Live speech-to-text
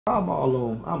I'm all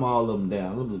of them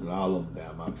down. I'm looking all of them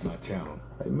down my channel.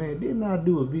 Like, man, didn't I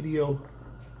do a video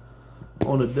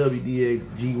on the WDX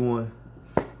G1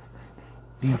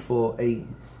 D48?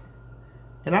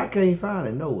 And I can't find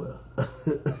it nowhere.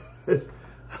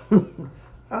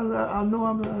 I know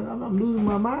I'm losing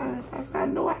my mind. I said, I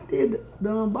know I did the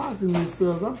unboxing this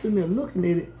stuff. I'm sitting there looking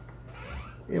at it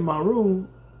in my room.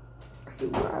 I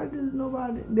said, why does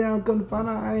nobody down come to find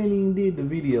out I ain't even did the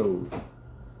videos?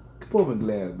 Pour me a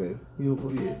glass, baby. You know,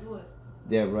 yeah. That's what?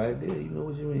 That right there. You know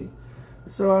what you mean.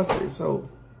 So I said, so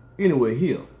anyway,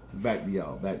 here. Back to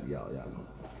y'all. Y'all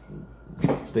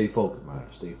know. Stay focused, man.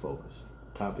 Stay focused.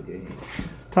 Topic at hand.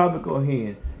 Topic on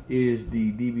hand is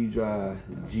the DB Drive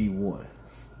G1.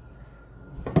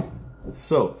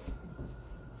 So,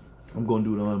 I'm going to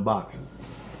do the unboxing.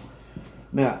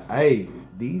 Now, hey,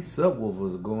 these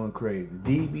subwoofers are going crazy.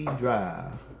 DB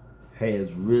Drive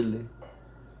has really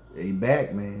a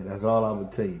back, man. That's all I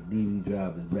would tell you. DB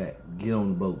Drive is back. Get on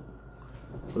the boat.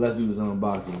 But let's do this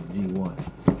unboxing of G1.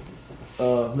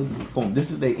 Look at the phone.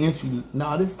 This is the entry.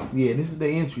 Nah, this is the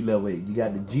entry level. You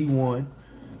got the G1,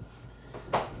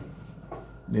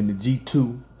 then the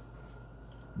G2,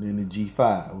 then the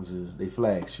G5, which is their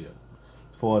flagship,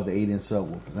 as far as the 8-inch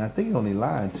subwoofers. And I think on their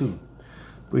line too.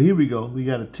 But here we go. We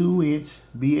got a 2-inch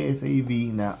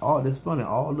BX-AV. Now, that's funny.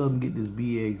 All of them get this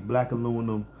BX, black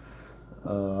aluminum. I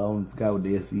don't forgot what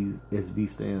the SV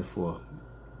stands for.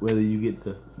 Whether you get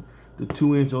the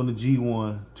 2-inch on the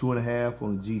G1, 2.5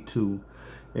 on the G2,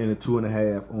 and a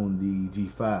 2.5 on the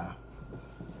G5.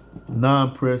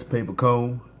 Non-press paper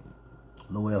cone,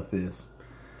 low FS.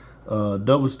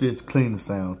 Double stitch cleaner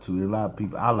sound too. A lot of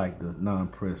people, I like the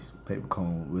non-press paper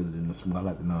cone rather than the small. I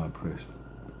like the non-press.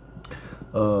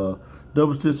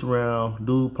 Double stitch around,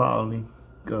 dual poly,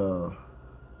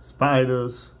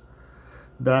 spiders,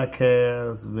 die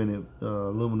cast, vented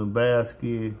aluminum basket,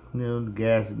 you know, the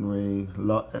gasket ring.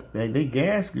 They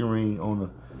gasket ring on the,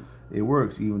 it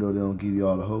works even though they don't give you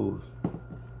all the holes.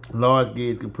 Large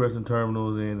gauge compression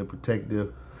terminals and the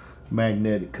protective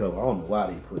magnetic cover. I don't know why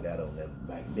they put that on that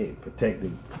magnetic.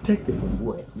 Protective from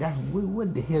what? Now,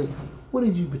 what the hell? What are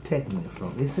you protecting it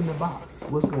from? It's in the box.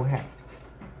 What's gonna happen?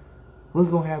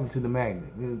 What's gonna happen to the magnet?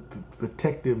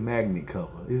 Protective magnet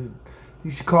cover. You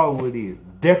should call it what it is.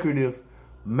 Decorative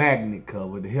magnet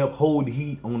cover to help hold the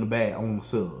heat on the bag, on the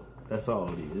sub. That's all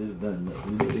it is. It's nothing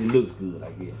else. It looks good,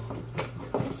 I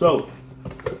guess. So,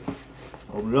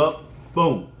 open it up.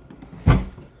 Boom.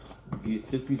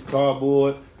 Get this piece of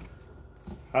cardboard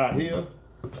out here.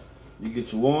 You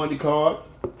get your warranty card.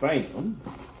 Bam.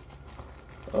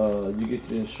 You get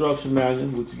the instruction manual,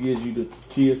 which gives you the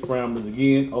TS parameters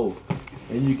again. Oh,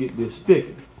 and you get this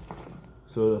sticker.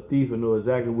 So the thief will know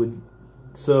exactly what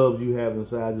subs you have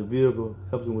inside your vehicle.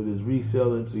 Helps them with his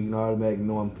reselling, so you can automatically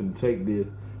know I'm finna take this.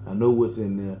 I know what's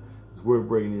in there. It's worth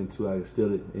breaking into. I can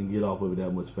steal it and get off of it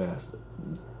that much faster.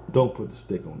 Don't put the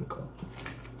sticker on the car.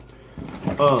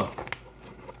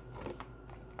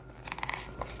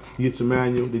 You get your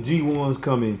manual. The G1s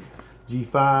come in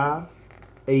G5,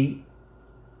 8,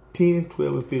 10,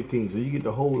 12, and 15. So you get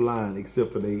the whole line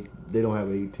except for they don't have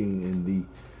 18 in the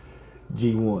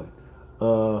G1.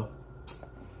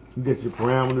 You get your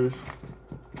parameters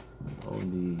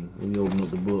on the, when you open up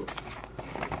the book.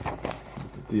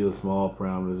 The still small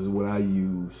parameters is what I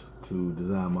use to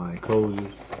design my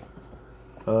enclosures.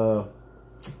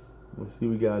 Let's see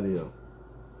what we got here.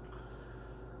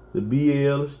 The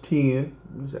BL is 10,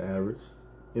 it's average.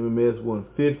 MMS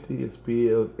 150,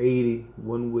 SPL is 80.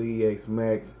 1-way X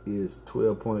Max is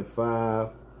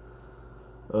 12.5.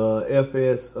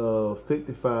 FS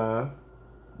 55.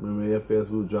 Remember, FS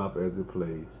will drop as it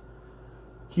plays.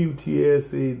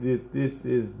 QTS, this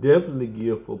is definitely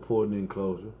geared for porting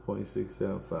enclosure,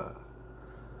 0.675.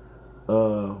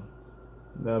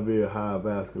 Not very high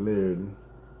vascularity.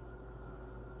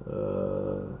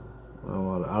 I'm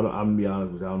gonna be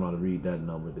honest with you, I don't know how to read that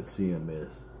number, the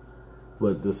CMS.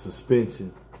 But the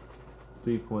suspension,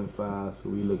 3.5, so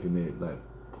we looking at like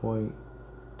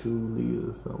 0.2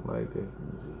 liters, something like that.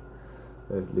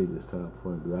 Let's leave this time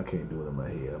point, because I can't do it in my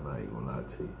head. I'm not even gonna lie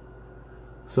to you.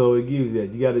 So it gives you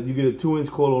that. You get a 2-inch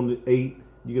coil on the 8.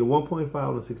 You get a 1.5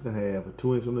 on the 6.5, a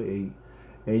 2-inch on the 8,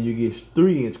 and you get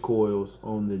 3-inch coils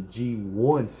on the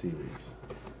G1 series.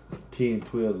 10,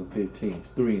 12, and 15.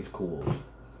 3-inch coils.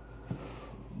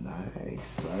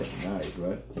 Nice, right? Nice,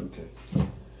 right? Okay.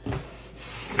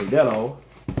 Take that off.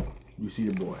 You see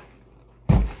the boy.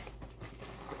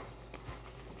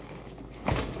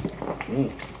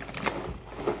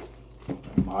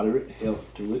 Moderate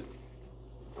health to it.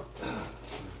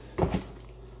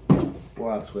 Boy,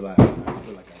 I feel like I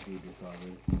did this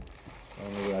already. I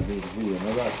don't know what I did in the video.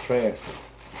 Maybe I trashed it.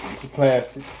 Get your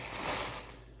plastic.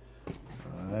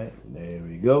 Alright, there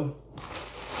we go.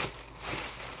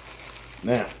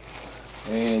 Now,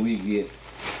 and we get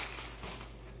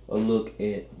a look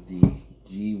at the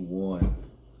G1.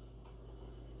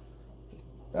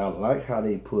 I like how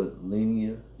they put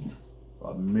linear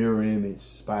or mirror image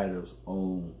spiders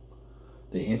on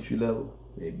the entry level,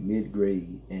 their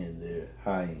mid-grade, and their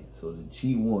high-end. So the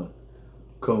G1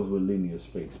 comes with linear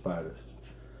space spiders.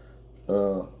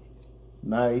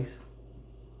 Nice.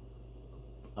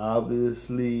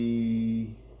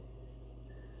 Obviously,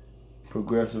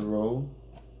 progressive roll.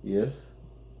 Yes.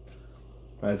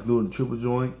 Nice glue in the triple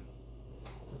joint.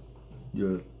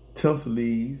 Your tensor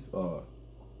leads are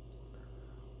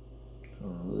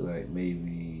look like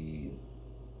maybe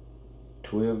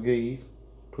 12 gauge,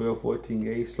 12, 14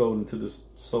 gauge, sold into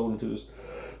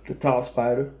the top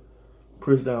spider.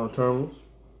 Push down terminals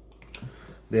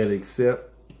that accept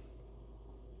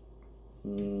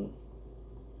 10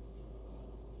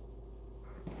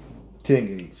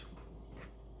 gauge.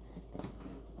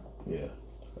 Yeah,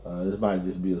 this might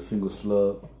just be a single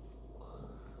slug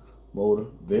motor.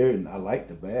 I like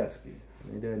the basket.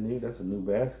 Ain't that new? That's a new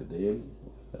basket there.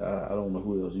 I don't know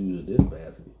who else uses this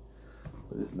basket,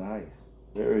 but it's nice.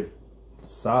 Very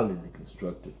solidly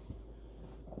constructed.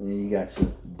 And then you got your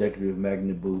decorative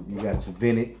magnet boot. You got your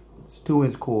vented. It's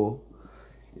 2-inch coil.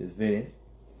 It's vented.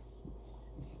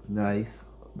 Nice.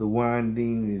 The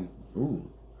winding is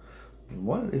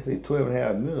why did they say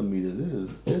 12.5 millimeters?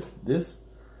 This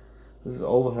is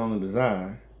overhung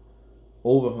design.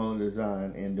 Overhung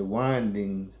design, and the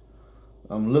windings.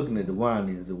 I'm looking at the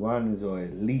windings. The windings are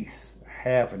at least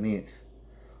 1/2 inch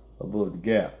above the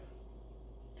gap.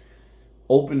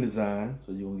 Open design,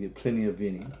 so you're gonna get plenty of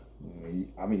venting.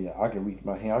 I mean, I can reach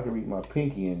my hand, I can reach my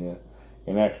pinky in there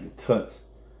and actually touch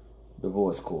the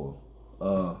voice coil.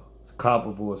 It's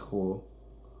copper voice coil.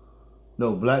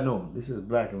 No, black. No, this is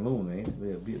black aluminum. Ain't it?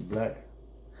 Yeah,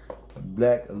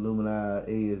 black aluminide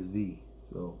ASV.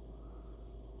 So.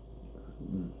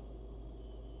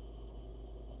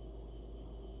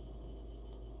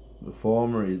 The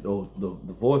former is the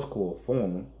voice coil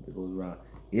former that goes around.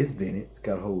 It's vented. It's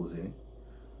got holes in it.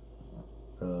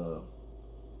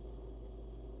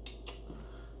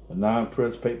 A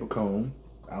non-pressed paper cone.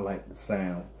 I like the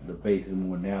sound. The bass is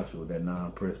more natural with that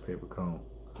non-pressed paper cone.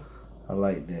 I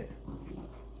like that.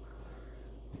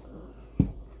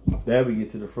 There we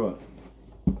get to the front.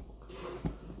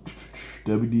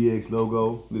 WDX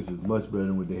logo. This is much better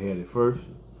than what they had at first.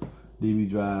 DB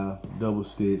Drive, double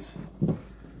stitch.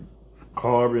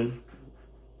 Carbon.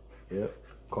 Yep.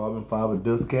 Carbon fiber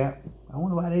dust cap. I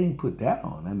wonder why they didn't put that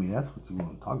on. I mean, that's what you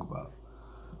want to talk about.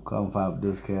 Carbon fiber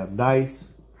dust cap.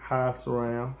 Nice. High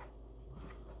surround.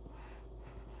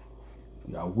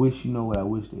 I wish, you know what I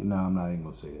wish they, no, I'm not even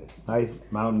gonna say that. Nice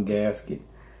mounting gasket.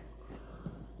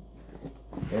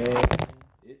 And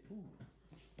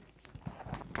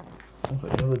I'm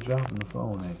forever dropping the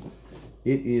phone at it.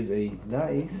 It is a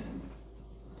nice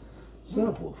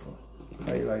subwoofer.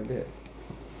 How you like that?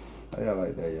 How y'all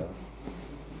like that, y'all?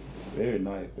 Very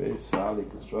nice, very solid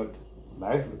constructed.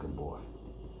 Nice looking boy.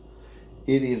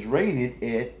 It is rated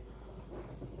at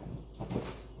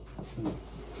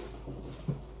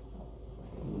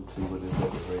let's see what it's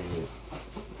rated.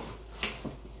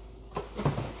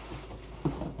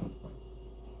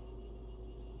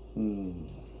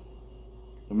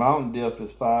 The mountain depth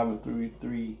is 5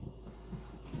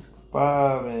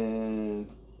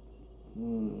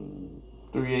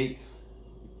 3/8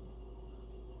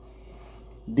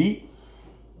 deep.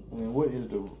 And what is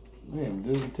the, man,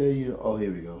 does it tell you? Oh,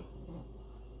 here we go.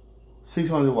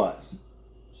 600 watts.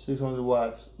 600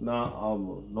 watts,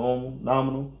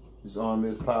 nominal. It's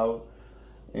RMS power.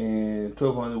 And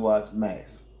 1200 watts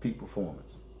max, peak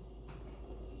performance.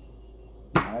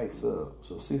 Nice sub.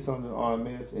 So 600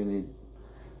 RMS, and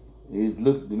it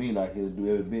looked to me like it'll do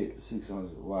every bit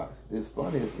 600 watts. It's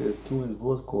funny, it says 2-inch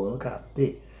voice coil. Look how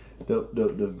thick.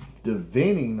 The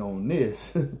venting on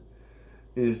this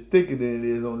is thicker than it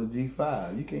is on the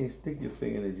G5. You can't stick your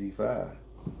finger in the G5.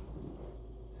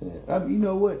 Yeah. I mean, you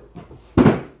know what?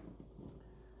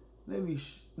 Let me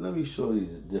show you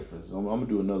the difference. I'm gonna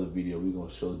do another video. We're gonna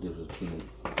show the difference between.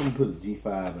 I'm gonna put a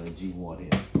G5 and a G1 here.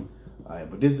 All right,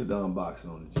 but this is the unboxing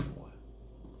on the G1.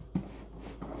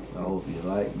 I hope you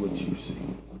like what you see.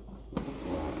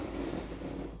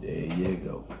 There you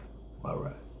go. All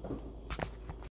right.